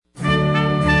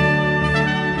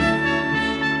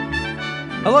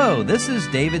Hello, this is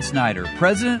David Snyder,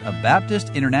 President of Baptist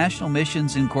International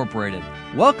Missions Incorporated,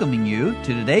 welcoming you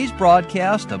to today's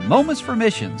broadcast of Moments for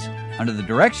Missions under the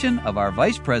direction of our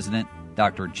Vice President,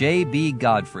 Dr. J.B.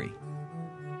 Godfrey.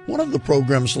 One of the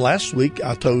programs last week,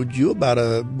 I told you about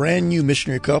a brand new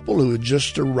missionary couple who had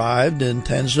just arrived in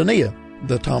Tanzania,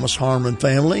 the Thomas Harmon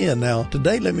family. And now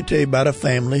today, let me tell you about a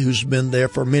family who's been there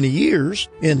for many years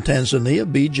in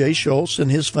Tanzania, B.J. Schultz and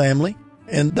his family.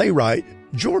 And they write,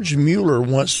 George Mueller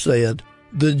once said,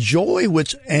 "The joy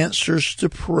which answers to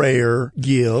prayer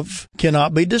give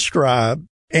cannot be described,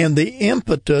 and the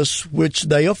impetus which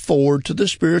they afford to the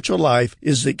spiritual life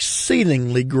is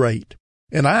exceedingly great."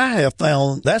 And I have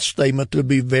found that statement to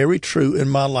be very true in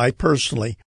my life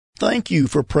personally. Thank you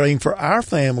for praying for our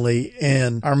family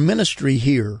and our ministry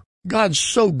here. God's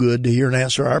so good to hear and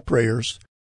answer our prayers.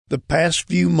 The past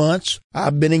few months,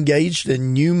 I've been engaged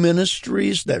in new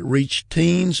ministries that reach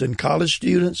teens and college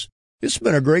students. It's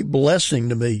been a great blessing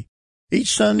to me.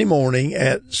 Each Sunday morning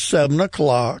at 7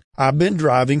 o'clock, I've been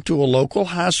driving to a local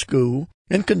high school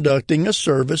and conducting a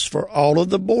service for all of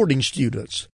the boarding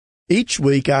students. Each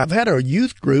week, I've had a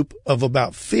youth group of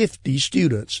about 50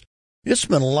 students. It's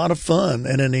been a lot of fun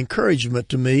and an encouragement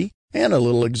to me, and a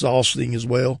little exhausting as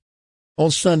well. On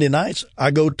Sunday nights,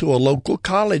 I go to a local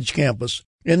college campus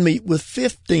and meet with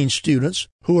 15 students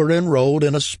who are enrolled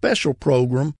in a special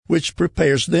program which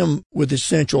prepares them with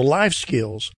essential life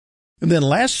skills. And then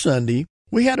last Sunday,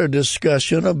 we had a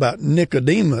discussion about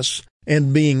Nicodemus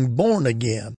and being born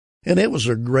again, and it was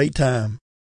a great time.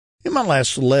 In my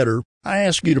last letter, I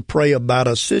asked you to pray about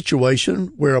a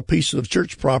situation where a piece of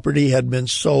church property had been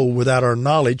sold without our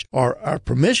knowledge or our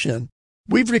permission.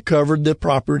 We've recovered the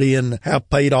property and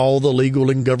have paid all the legal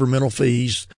and governmental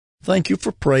fees. Thank you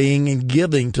for praying and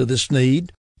giving to this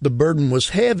need. The burden was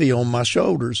heavy on my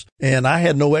shoulders, and I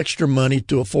had no extra money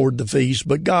to afford the fees,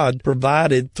 but God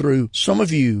provided through some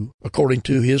of you according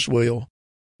to His will.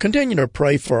 Continue to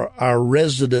pray for our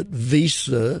resident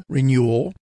visa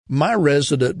renewal. My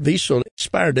resident visa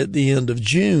expired at the end of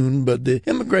June, but the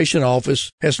immigration office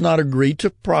has not agreed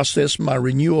to process my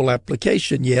renewal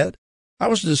application yet. I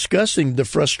was discussing the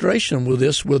frustration with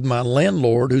this with my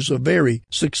landlord, who's a very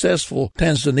successful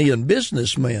Tanzanian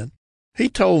businessman. He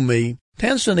told me,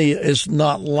 Tanzania is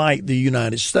not like the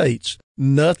United States.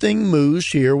 Nothing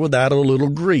moves here without a little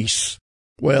grease.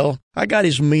 Well, I got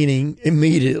his meaning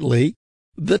immediately.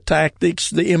 The tactics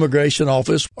the immigration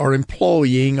office are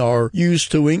employing are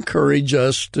used to encourage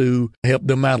us to help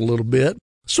them out a little bit.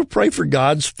 So pray for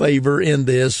God's favor in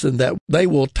this and that they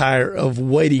will tire of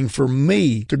waiting for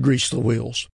me to grease the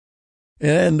wheels.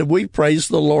 And we praise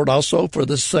the Lord also for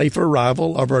the safe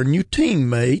arrival of our new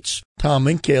teammates, Tom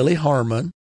and Kelly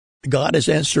Harmon. God has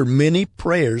answered many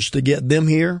prayers to get them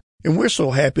here, and we're so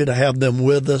happy to have them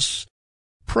with us.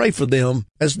 Pray for them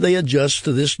as they adjust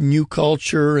to this new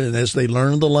culture and as they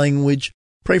learn the language.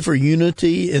 Pray for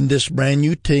unity in this brand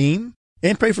new team.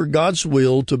 And pray for God's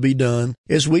will to be done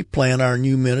as we plan our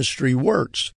new ministry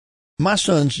works. My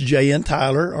sons Jay and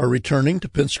Tyler are returning to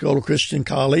Pensacola Christian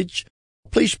College.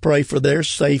 Please pray for their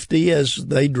safety as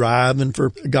they drive and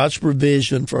for God's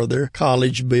provision for their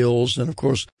college bills. And, of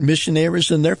course, missionaries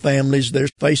and their families, they're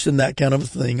facing that kind of a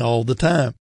thing all the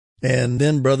time. And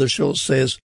then Brother Schultz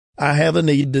says, I have a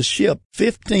need to ship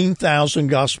 15,000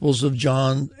 Gospels of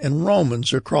John and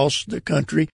Romans across the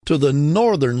country to the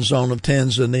northern zone of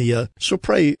Tanzania. So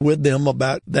pray with them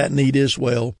about that need as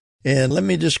well. And let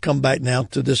me just come back now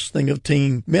to this thing of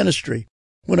team ministry.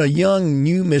 When a young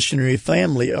new missionary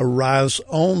family arrives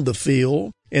on the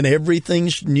field and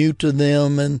everything's new to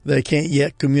them and they can't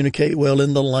yet communicate well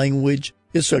in the language,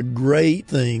 it's a great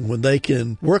thing when they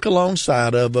can work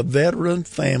alongside of a veteran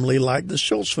family like the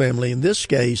Schultz family in this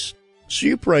case. So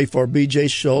you pray for B.J.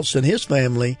 Schultz and his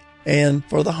family and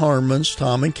for the Harmons,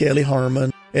 Tom and Kelly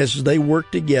Harmon, as they work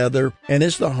together and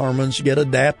as the Harmons get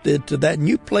adapted to that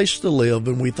new place to live.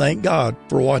 And we thank God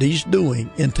for what He's doing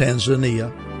in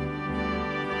Tanzania.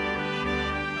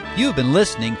 You've been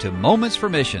listening to Moments for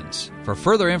Missions. For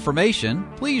further information,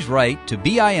 please write to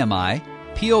BIMI,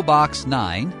 P.O. Box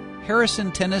 9,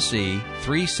 Harrison, Tennessee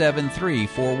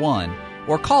 37341,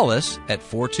 or call us at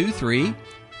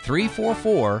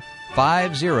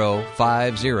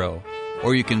 423-344-5050,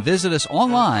 or you can visit us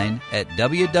online at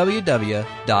www.bimi.org.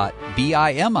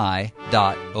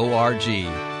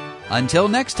 Until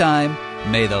next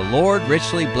time, may the Lord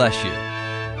richly bless you.